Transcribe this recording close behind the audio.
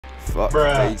Fuck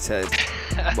me, Ted.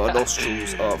 My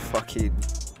nostrils are fucking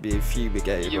being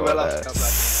fumigated You right will now. have to come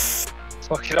back.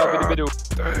 Fuck it up in the middle.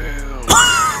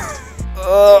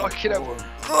 Fuck it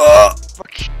up.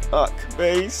 Fuck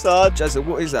me, son. Jazza,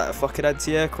 what is that? A fucking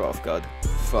anti-aircraft gun?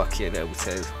 Fucking hell,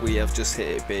 Ted. We have just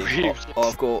hit it big.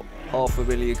 I've got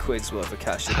 £500,000 worth of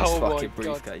cash in this fucking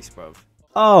briefcase, bruv.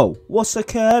 Oh, what's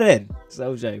occurring? It's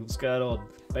LJ, what's going on?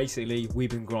 Basically, we've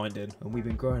been grinding and we've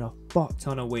been growing a fuck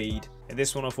ton of weed. In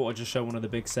this one, I thought I'd just show one of the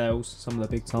big sales, some of the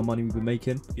big time money we've been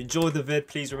making. If you enjoyed the vid,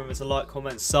 please remember to like,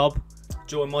 comment, sub.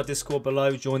 Join my Discord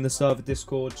below, join the server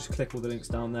Discord, just click all the links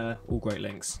down there, all great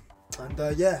links.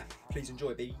 And yeah, please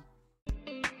enjoy, B.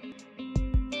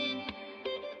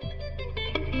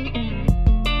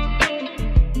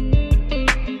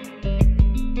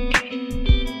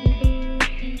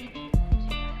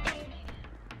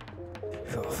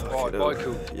 Right,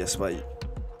 Michael. Yes, mate.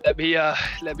 Let me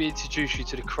introduce you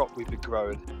to the crop we've been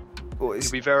growing. What is?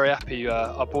 You'll be very happy.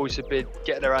 Our boys have been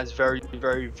getting their hands very,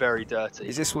 very, very dirty.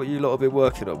 Is this what you lot have been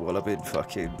working on while I've been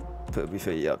fucking putting my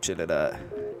feet up, chilling out?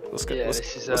 What's going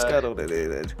on in here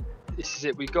then? This is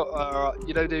it. We got our,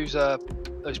 you know, those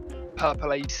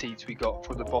purple aid seeds we got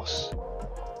from the boss.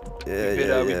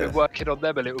 Yeah, We've been working on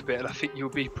them a little bit, and I think you'll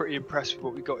be pretty impressed with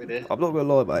what we got in here. I'm not gonna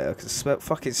lie, mate. I can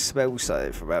fucking smell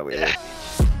something from out here.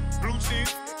 Blue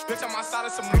cheese, bitch on my side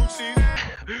of some blue cheese.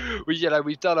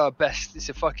 We've done our best. It's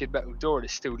a fucking metal door, and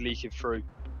it's still leaking through.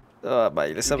 Alright,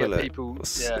 mate. Let's have a look.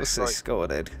 What's this? Go on,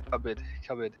 then.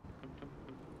 Come in.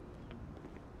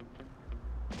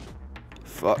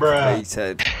 Fuck me,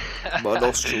 Ted. My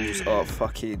nostrils are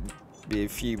fucking being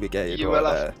fumigated right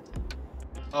now.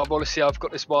 Honestly, I've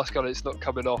got this mask on, it's not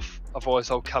coming off.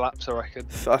 Otherwise, I'll collapse, I reckon.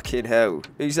 Fucking hell.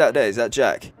 Who's that there? Is that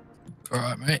Jack?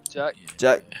 Alright, mate.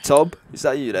 Jack? Tom? Is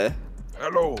that you there?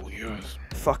 Hello, yes.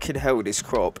 Fucking hell, this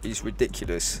crop is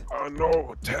ridiculous. I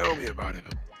know, tell me about it.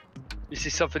 This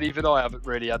is something even I haven't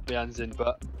really had my hands in,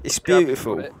 but... It's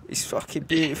beautiful. It's fucking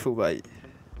beautiful, mate.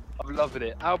 I'm loving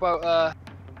it. How about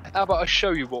I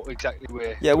show you what exactly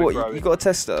we're growing? You got a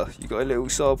tester? You got a little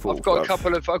sample? I've got a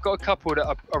couple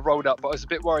that I rolled up, but I was a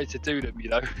bit worried to do them, you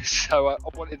know. So I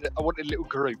wanted a little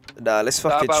group. Nah, let's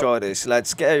fucking try this,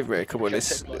 lads. Get over here. Come on,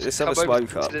 let's have a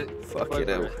smoke up. Fucking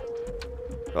hell.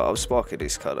 Right, I'm sparking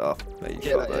this cut up. Mate,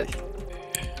 you fuck me.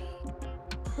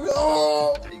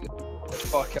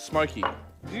 Fuck. Smoky.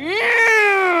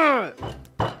 Yeah!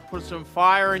 Put some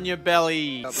fire in your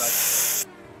belly.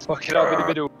 Fuck it up in the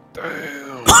middle.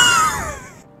 Damn.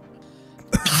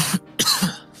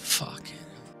 Fuck.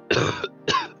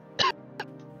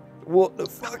 What the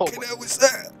fucking hell was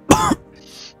that?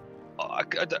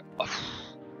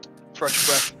 Fresh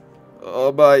breath.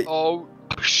 Oh, mate. Oh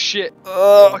shit.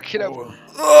 Fucking hell.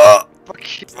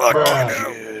 Fucking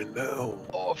No.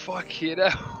 Oh fucking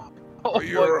hell. Oh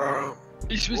You're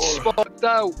he's been sparked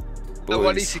out. No,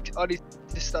 I need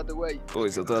to stand away.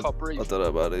 Boys, I don't know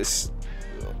about this.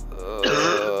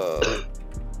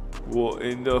 What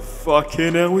in the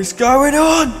fucking hell is going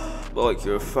on? Like,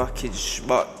 you're a fucking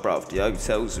schmuck, bruv. The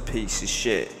hotel's a piece of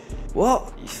shit.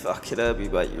 What? You fucking heard me,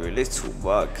 mate. You're a little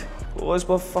mug. Why is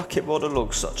my fucking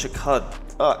monologue such a cunt?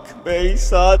 Fuck me,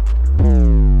 son.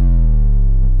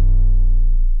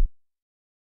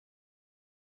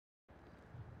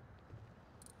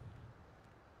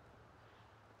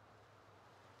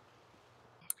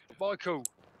 Michael,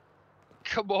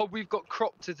 come on, we've got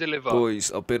crop to deliver.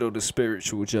 Boys, I've been on a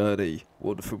spiritual journey,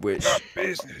 one for which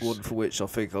I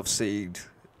think I've seen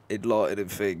enlightening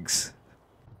things.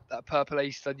 That purple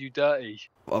ace done you dirty.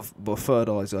 My third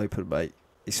eye's open, mate.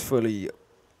 It's fully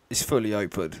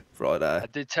open right now. I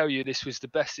did tell you this was the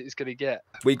best it was going to get.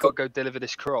 We got to go deliver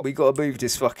this crop. We got to move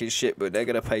this fucking shit, but they're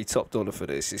going to pay top dollar for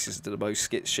this. This is the most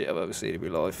skit shit I've ever seen in my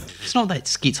life. It's not that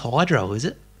skits hydro, is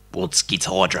it? What's skits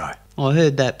hydro? I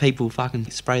heard that people fucking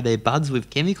spray their buds with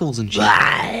chemicals and shit. Oh,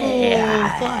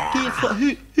 fuck yeah,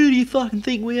 who do you fucking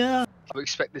think we are? I'm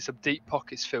expecting some deep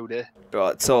pockets filled here.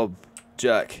 Right, Tom,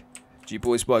 Jack, do you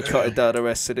boys mind cutting down the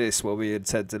rest of this while we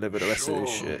intend to deliver the rest of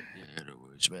this shit? Yeah, no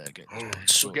worries, man.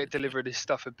 We'll get delivered this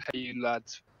stuff and pay you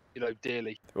lads, you know,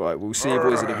 dearly. Right, we'll see you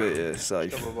boys in a bit, yeah,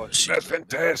 safe. That's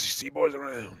fantastic. See you boys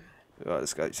around. Right,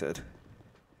 let's go, Ted.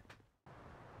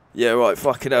 Yeah, right,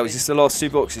 fucking hell, is this the last two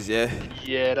boxes, yeah?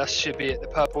 Yeah, that should be it. The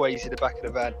purple A's in the back of the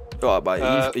van. Right, mate,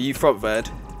 are you front van?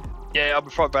 Yeah, I'm in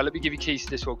front van. Let me give you keys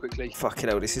to this one quickly. Fucking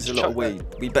hell, this is a lot of weed.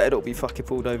 We better not be fucking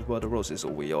pulled over by the Roses,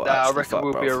 or we are Nah, actually I reckon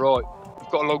we'll be alright. We've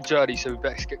got a long journey, so we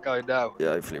better get going now.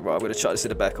 Yeah, hopefully. Right, I'm going to chuck this in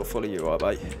the back. I'll follow you, right,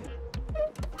 mate?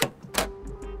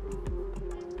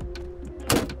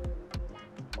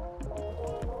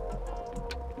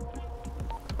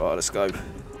 Right, let's go.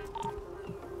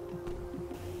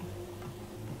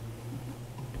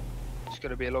 It's going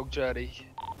to be a long journey.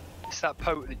 It's that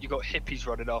potent, you got hippies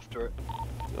running after it.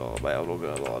 Oh mate, I'm not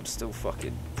gonna lie, I'm still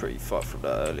fucking pretty fucked from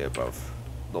that earlier, bruv.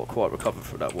 Not quite recovered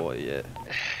from that water yet.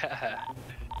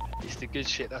 It's the good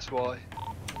shit, that's why.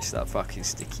 It's that fucking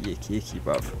sticky icky,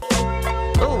 bruv.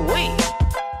 Oh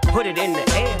wait, put it in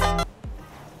the air.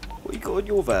 What you got on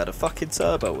your van? A fucking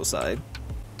turbo or something?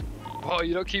 Oh,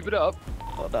 you don't keep it up?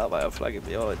 Oh no mate, I'm flagging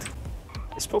behind.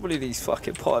 It's probably these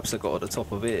fucking pipes I got on the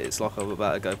top of it. It's like I'm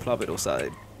about to go plumbing or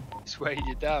something. It's weighing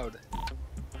you down.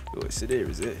 Oh, it's in here,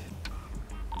 is it?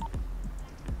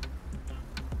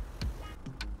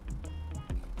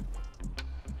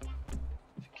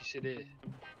 I think it's in here.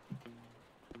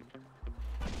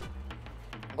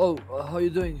 Oh, how you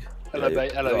doing? Hello, Yeah,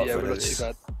 mate. Hello, right, yeah, we're not fellas. too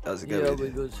bad. How's it Yeah, going? we're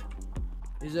good.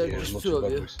 Is there just two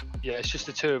of you? Yeah, it's just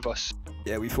the two of us.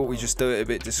 Yeah, we thought we'd just do it a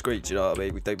bit discreet, do you know what I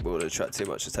mean? We don't want to attract too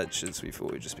much attention, so we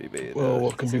thought we'd just be me and Well,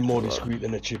 what can be more right. discreet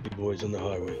than the chippy boys on the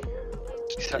highway?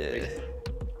 Exactly. Yeah.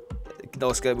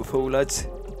 Nice game of pool, lads.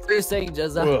 What are you saying,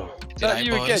 Jezza? Well, Is that G'day,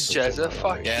 you again, boys. Jezza?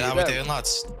 Fuck Yeah, you, how we hell. doing,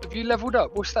 lads? Have you leveled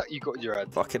up? What's that you got in your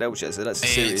hand? Fucking hell, Jezza, that's a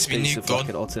Hey, serious it's been piece new of gun.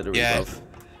 fucking artillery, Yeah. bruv.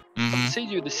 I've seen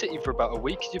you in the city for about a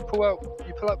week. Did you pull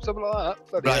up something like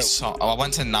that? Bloody Right, hell. so I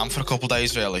went to Nam for a couple of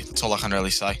days, really. That's all I can really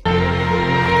say.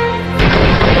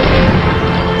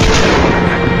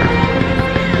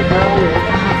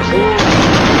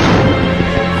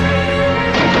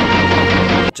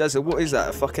 Jezza, what is that?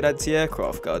 A fucking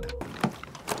anti-aircraft gun?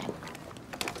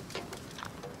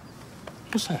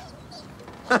 what's that?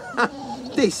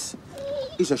 This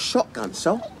is a shotgun,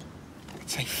 so.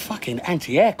 It's a fucking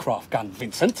anti-aircraft gun,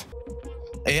 Vincent.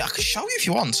 I can show you if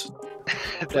you want.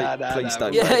 Please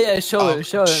don't. Yeah, mate. yeah, show him,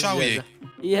 show him. Show you. Jezza.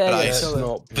 Yeah, Right. yeah,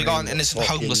 show him. We got an innocent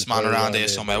homeless man around here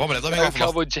somewhere. 1 minute, let me go Oh, have a come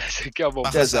look. on, Jezza, come on.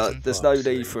 Back- Jezza, there's no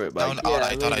need for it, mate. No,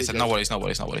 alright, really no worries, no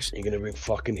worries, no worries. You're gonna bring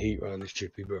fucking heat around this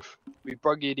chippy, bruv. We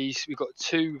brung you these. We got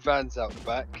two vans out the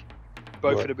back.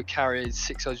 Both Right. of them are carrying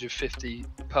 650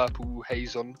 purple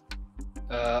haze on.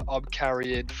 I'm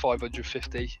carrying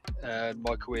 550, and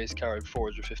Michael is carrying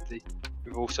 450.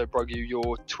 We've also brung you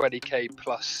your 20k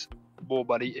plus more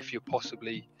money if you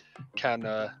possibly can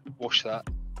wash that.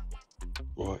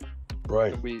 Right.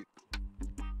 Brian, And we,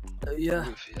 Yeah.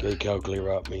 get a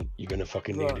calculator out, mate. You're gonna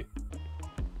fucking need Right. it.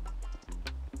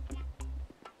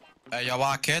 Hey, you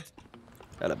alright, kid?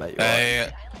 Hello, mate. you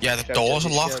alright? Yeah, the doors are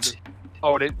locked.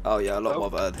 Oh, it. Oh, yeah, I locked Oh.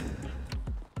 my van.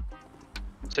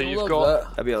 So I you've love got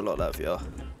that. Let me unlock that for you.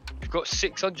 you've got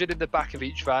 600 in the back of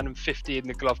each van and 50 in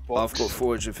the glove box. I've got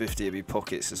 450 in my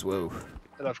pockets as well.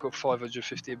 And I've got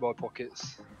 550 in my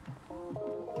pockets.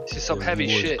 This is some Yeah, heavy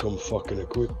boys shit. Come fucking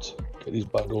equipped. Get these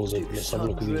back doors open. Let's have a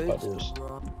look at these back doors.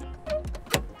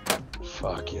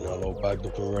 Fuck, you know, all bagged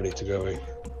up and ready to go in.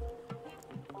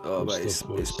 Oh, Good mate,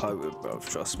 stuff, it's boys. potent, bruv.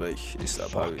 Trust me. It's that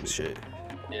Fuck potent it. shit.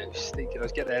 Yeah, it's stinking. I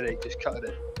was getting a headache just cutting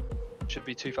it. Should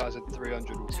be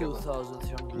 2,300 altogether.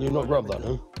 2,300. You not grab that,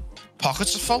 no?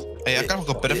 Pockets are full. Hey, I got a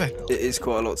good bit of it. It is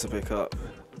quite a lot to pick up.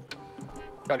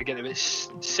 Kind of getting a bit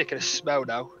sick of the smell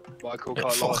now. Michael can't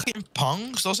lie. Fucking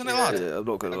pongs, doesn't it, lad? Yeah, I'm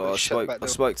not gonna I've lie. got I shut back I door.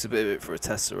 smoked a bit of it for a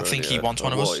tester earlier. think he wants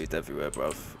one of I us. whited everywhere,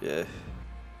 bruv. Yeah.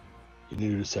 You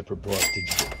need a separate price, did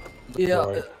you? Yeah,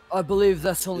 Right. I believe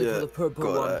that's only Yeah, for the purple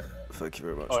got one. that. Thank you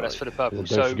very much. Oh, that's mate. for the purple. And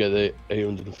don't So, forget the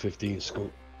 815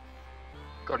 scope.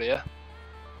 got it, yeah?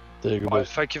 There you go, Right,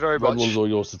 boys. thank you very Red much. one's all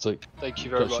yours to take. Thank you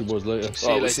very Catch you much. boys later.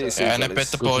 See you we'll see later. you soon, Yeah, in a fellas.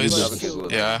 bit, the Good to boys. see Have a good one.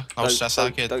 Yeah, no stress, I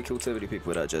kid. Don't kill too many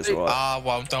people with that, Jez, alright? Ah,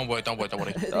 well, don't worry.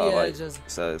 Oh, Yeah, mate. just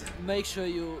So, make sure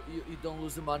you don't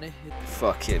lose the money.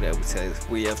 fucking hell, Ted.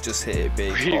 We have just hit it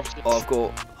big. We've I've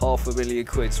got $500,000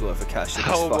 quid's worth of cash in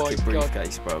this Oh my fucking God.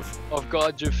 briefcase, bruv. I've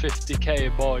got 150k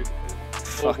in mine.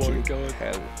 Fucking God.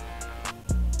 hell.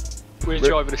 We're Re-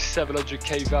 driving a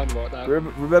 700k van right now.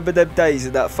 Remember them days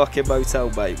in that fucking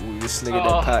motel, mate, when we were slinging Oh.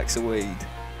 them packs of weed?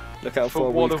 Look how For far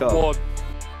one we've of come. one.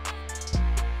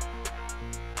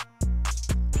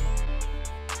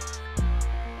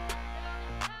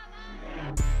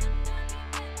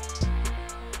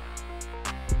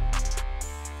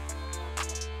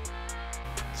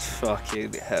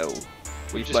 Fucking hell.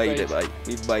 We've just made it, made- mate.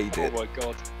 We've made Oh it. my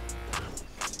god.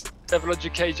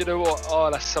 700k, do you know what? Oh,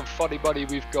 that's some funny money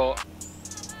we've got.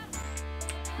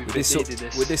 We've With been this, needing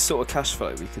this. with this sort of cash flow,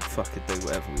 we could fucking do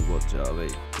whatever we want, do you know what I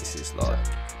mean? This is like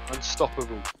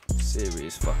Unstoppable.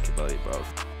 serious fucking money,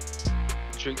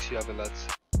 bruv. Drinks you having, lads?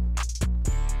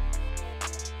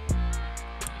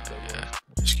 Yeah.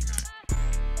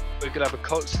 We're gonna have a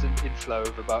constant inflow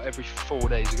of about every 4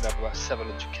 days. We're gonna have about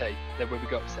 700k. Then when we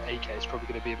go up to 8k, it's probably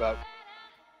gonna be about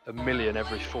 1 million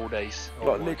every 4 days. Oh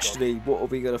Like my God. literally, what are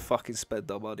we gonna fucking spend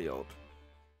our money on?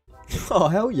 Oh,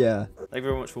 hell yeah. Thank you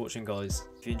very much for watching, guys.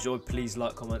 If you enjoyed, please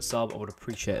like, comment, sub. I would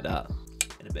appreciate that.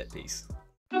 In a bit, peace.